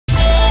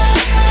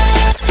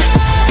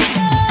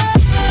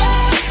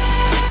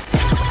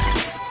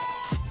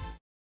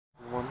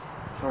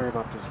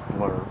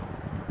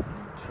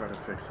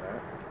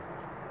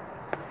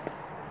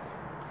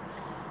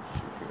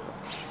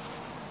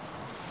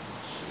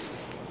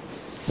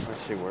I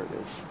see where it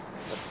is.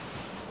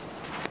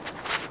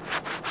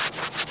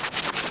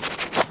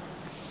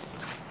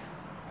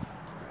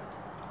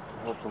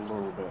 It helps a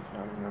little bit,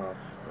 not enough.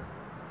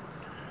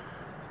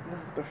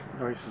 Not the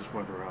nicest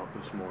weather out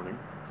this morning,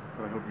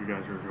 but I hope you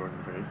guys are enjoying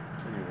the day.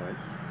 Anyways,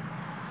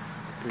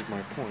 to prove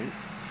my point,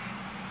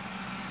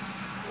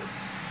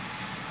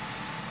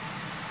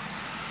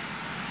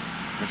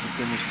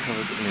 everything is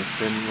covered in a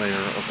thin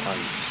layer of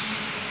ice.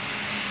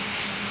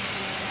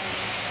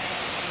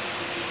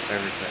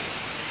 Everything.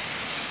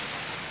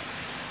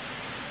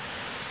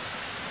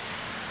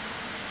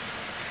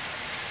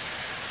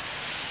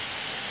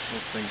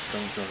 Hope things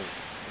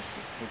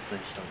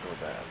don't go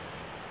bad.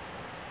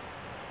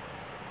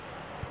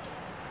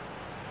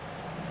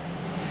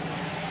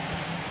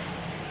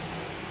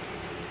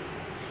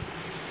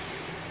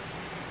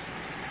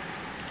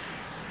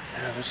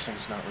 Yeah, this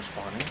thing's not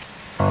responding.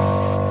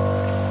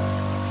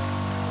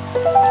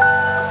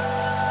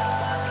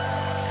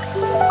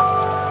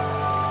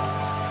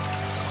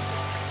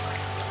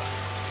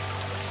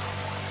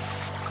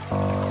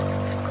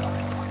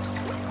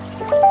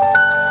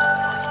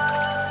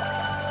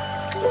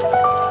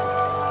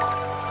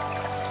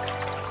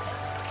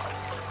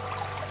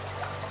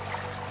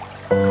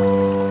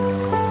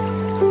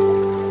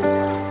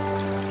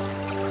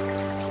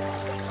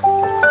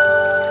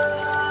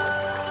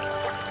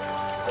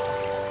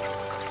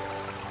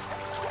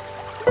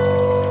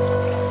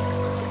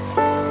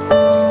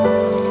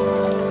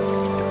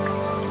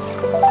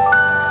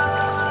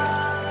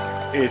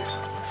 It's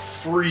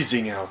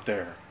freezing out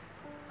there.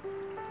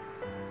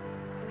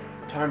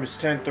 Time is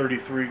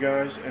 10:33,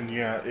 guys, and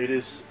yeah, it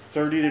is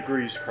 30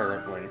 degrees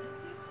currently.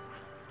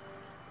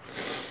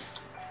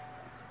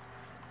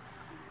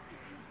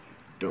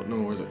 Don't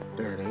know where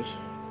there it is.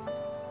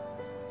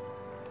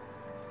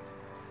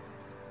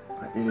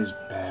 It is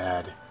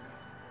bad.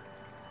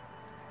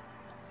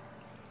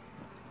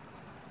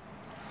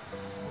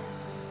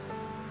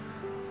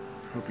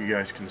 Hope you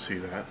guys can see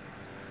that.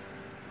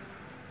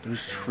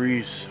 Those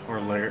trees are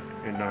a layer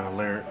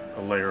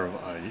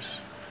of ice,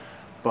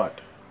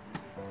 but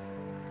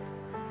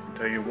I'll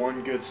tell you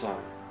one good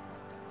sign.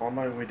 On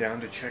my way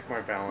down to check my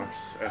balance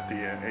at the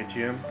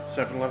ATM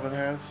 7-Eleven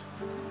has,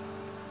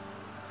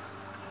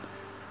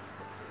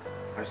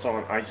 I saw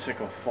an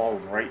icicle fall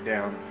right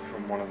down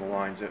from one of the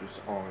lines it was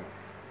on.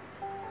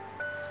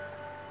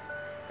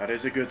 That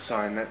is a good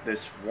sign that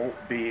this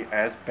won't be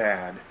as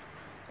bad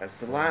as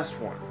the last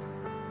one.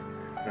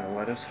 Now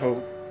let us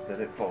hope that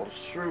it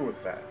falls through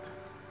with that,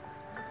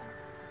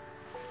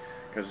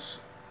 because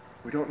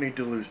we don't need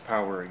to lose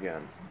power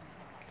again,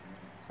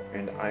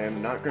 and I am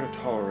not going to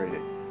tolerate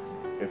it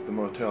if the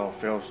motel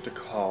fails to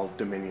call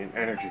Dominion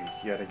Energy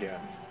yet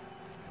again.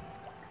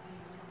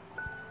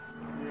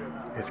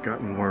 It's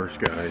gotten worse,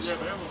 guys,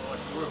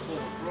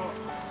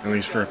 at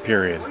least for a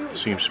period. It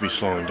seems to be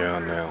slowing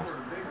down now.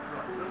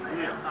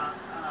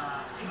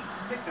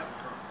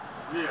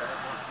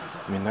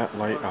 I mean, that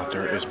light out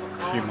there is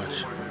pretty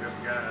much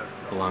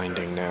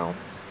blinding now.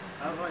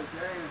 If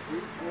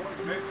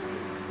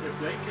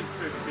they can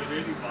fix it,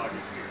 anybody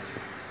can.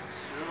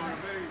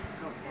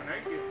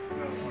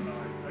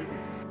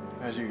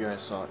 As you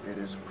guys saw, it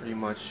is pretty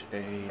much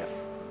a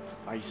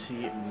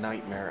icy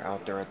nightmare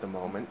out there at the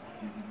moment.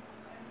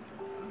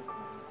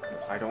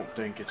 I don't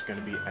think it's going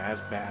to be as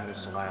bad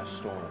as the last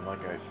storm,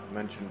 like I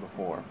mentioned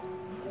before.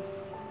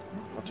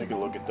 I'll take a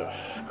look at the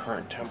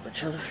current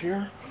temperature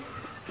here.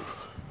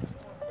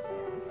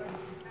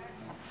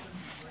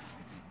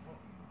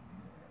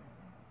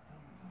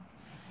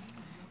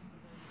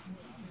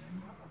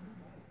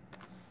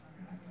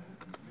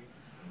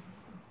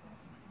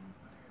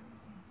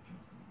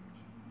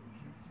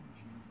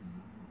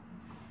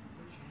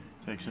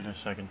 Takes it a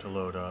second to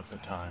load up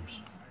at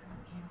times.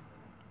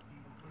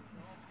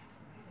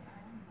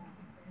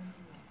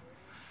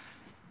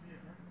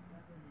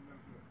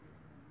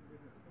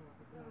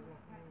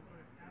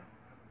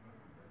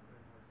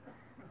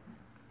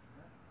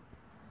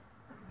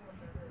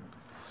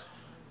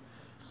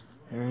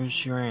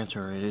 Here's your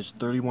answer. It is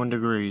 31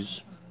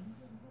 degrees.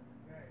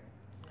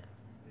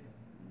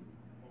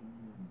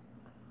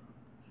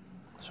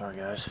 Sorry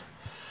guys.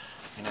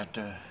 You have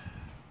to...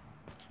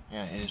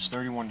 Yeah, it is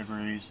 31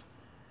 degrees.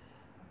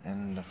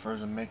 And the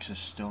frozen mix is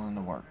still in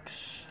the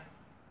works.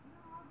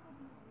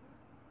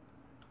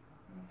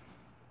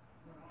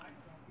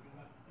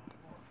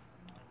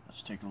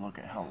 Let's take a look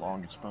at how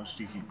long it's supposed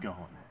to keep going.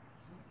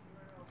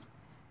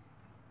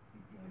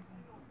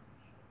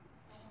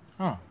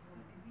 Huh.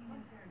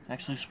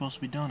 Actually supposed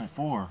to be done at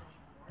 4.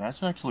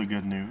 That's actually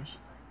good news.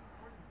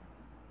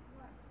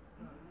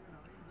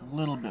 A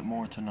little bit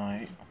more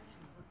tonight.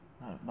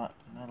 Not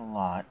a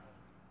lot.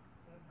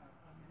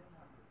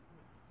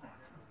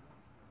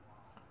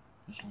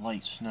 Just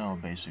light snow,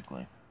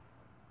 basically.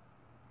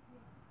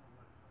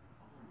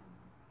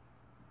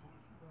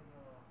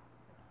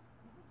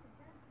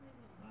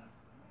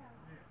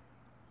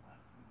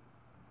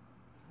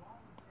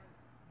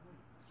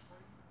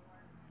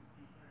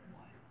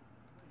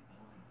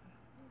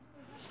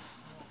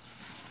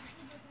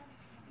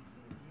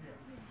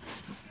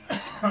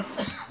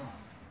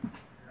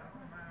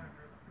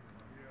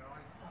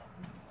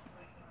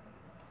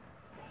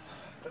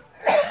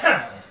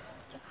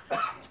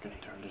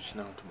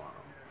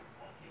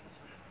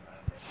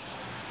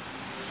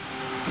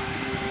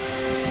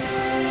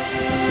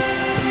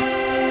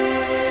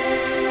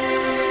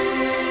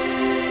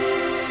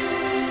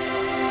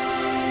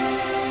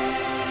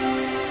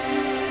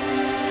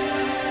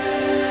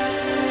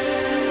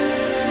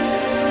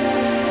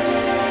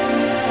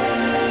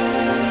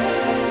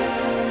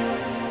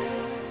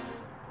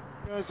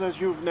 Guys,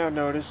 as you've now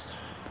noticed,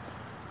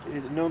 it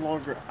is no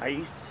longer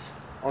ice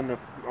on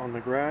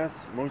the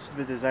grass. Most of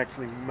it is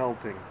actually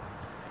melting.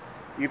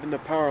 Even the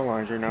power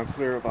lines are now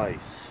clear of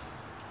ice.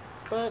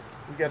 But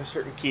we got a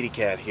certain kitty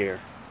cat here.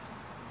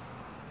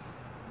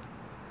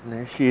 And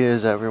there she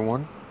is,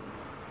 everyone.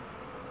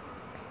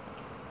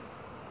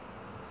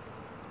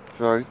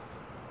 Sorry.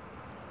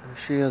 There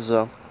she is,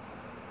 though.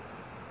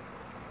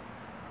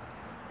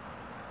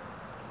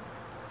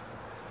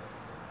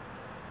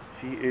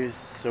 She is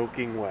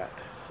soaking wet,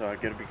 so I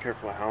gotta be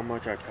careful how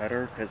much I pet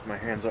her, because my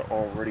hands are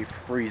already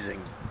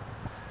freezing.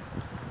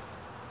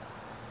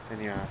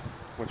 And yeah,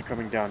 what's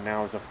coming down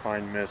now is a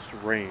fine mist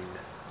rain,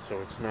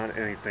 so it's not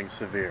anything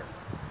severe.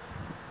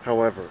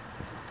 However,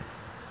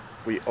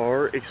 we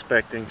are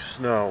expecting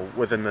snow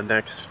within the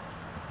next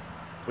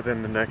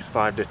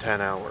 5 to 10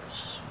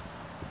 hours.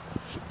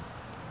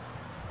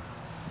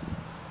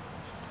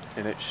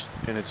 And it's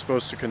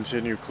supposed to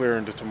continue clear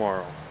into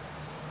tomorrow.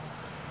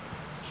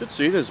 Should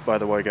see this, by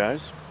the way,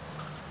 guys.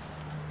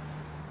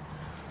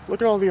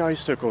 Look at all the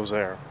icicles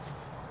there.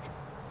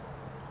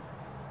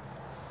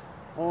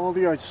 All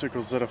the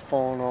icicles that have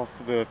fallen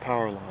off the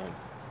power line.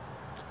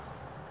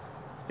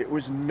 It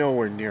was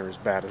nowhere near as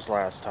bad as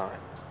last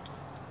time.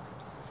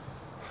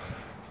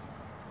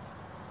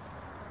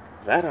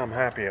 That I'm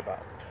happy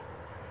about.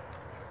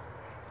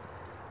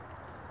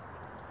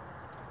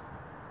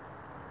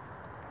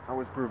 I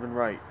was proven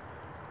right.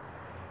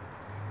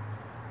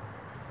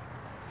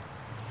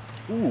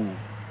 Ooh,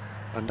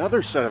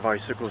 another set of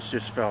icicles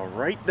just fell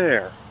right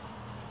there.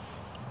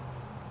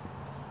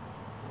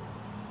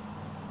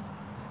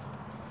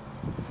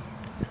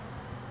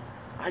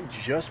 I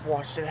just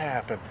watched it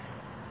happen.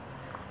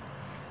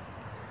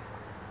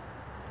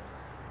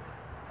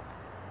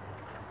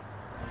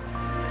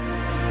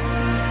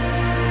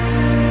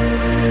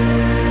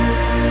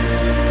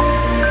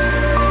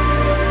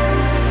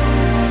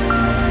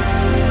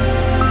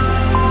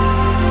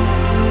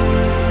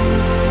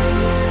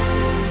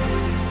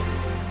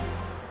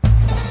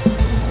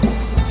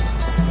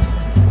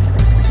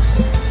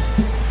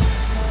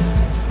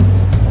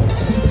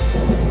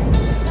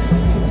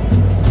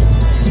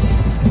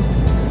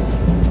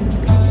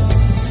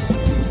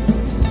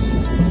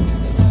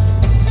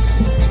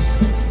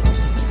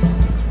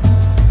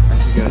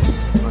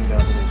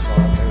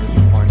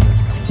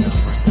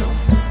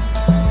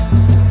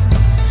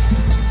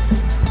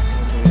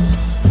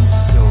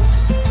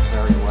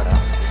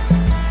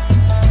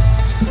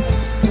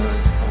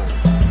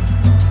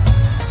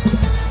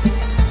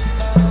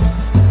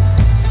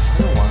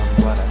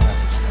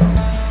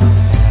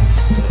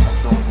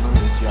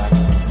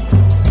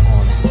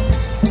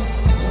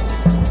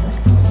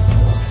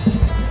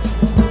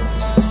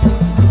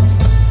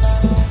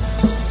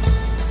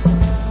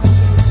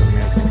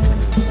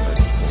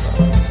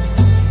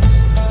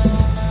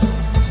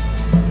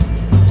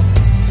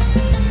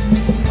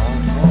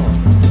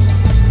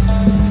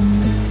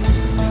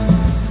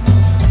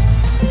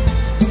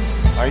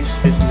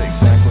 Ice isn't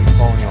exactly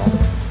falling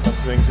off of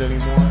things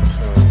anymore,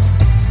 so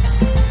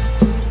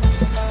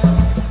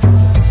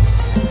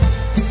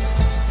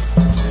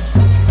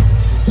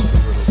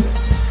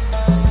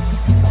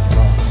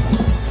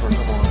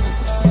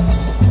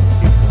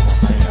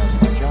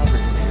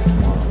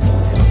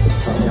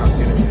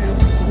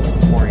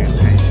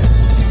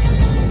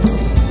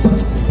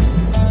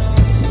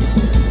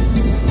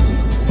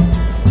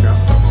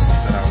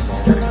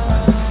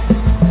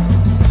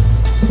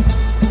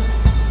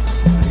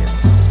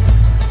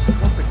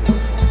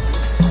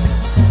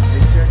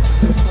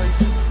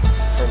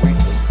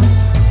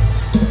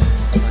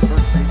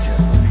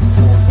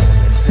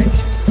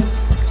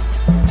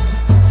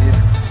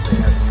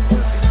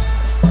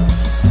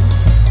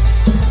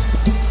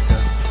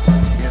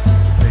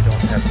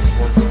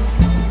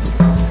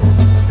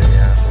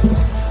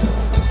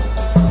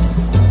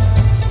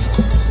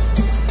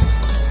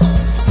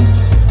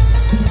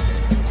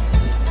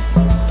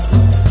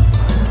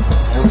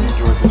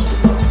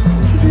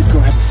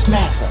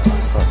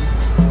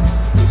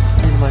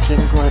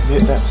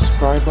hit that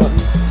subscribe button.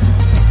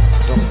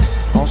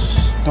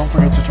 Don't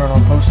forget to turn on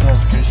post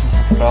notifications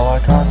with the bell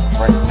icon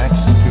right next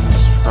to the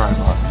subscribe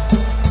button.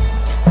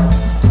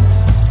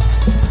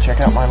 Check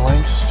out my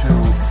links to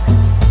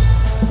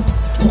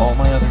all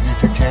my other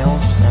YouTube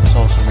channels and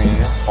social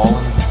media, all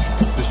in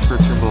the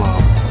description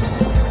below.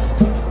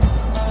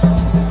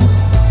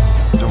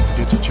 Don't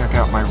forget to check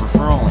out my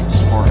referral links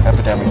for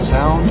Epidemic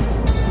Sound,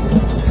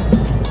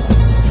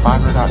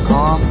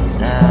 Fiverr.com,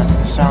 and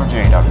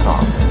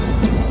SoundJ.com.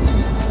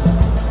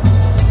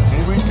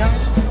 Anyways,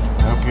 guys,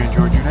 I hope you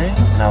enjoyed your day,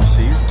 and I'll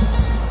see you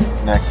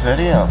next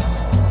video.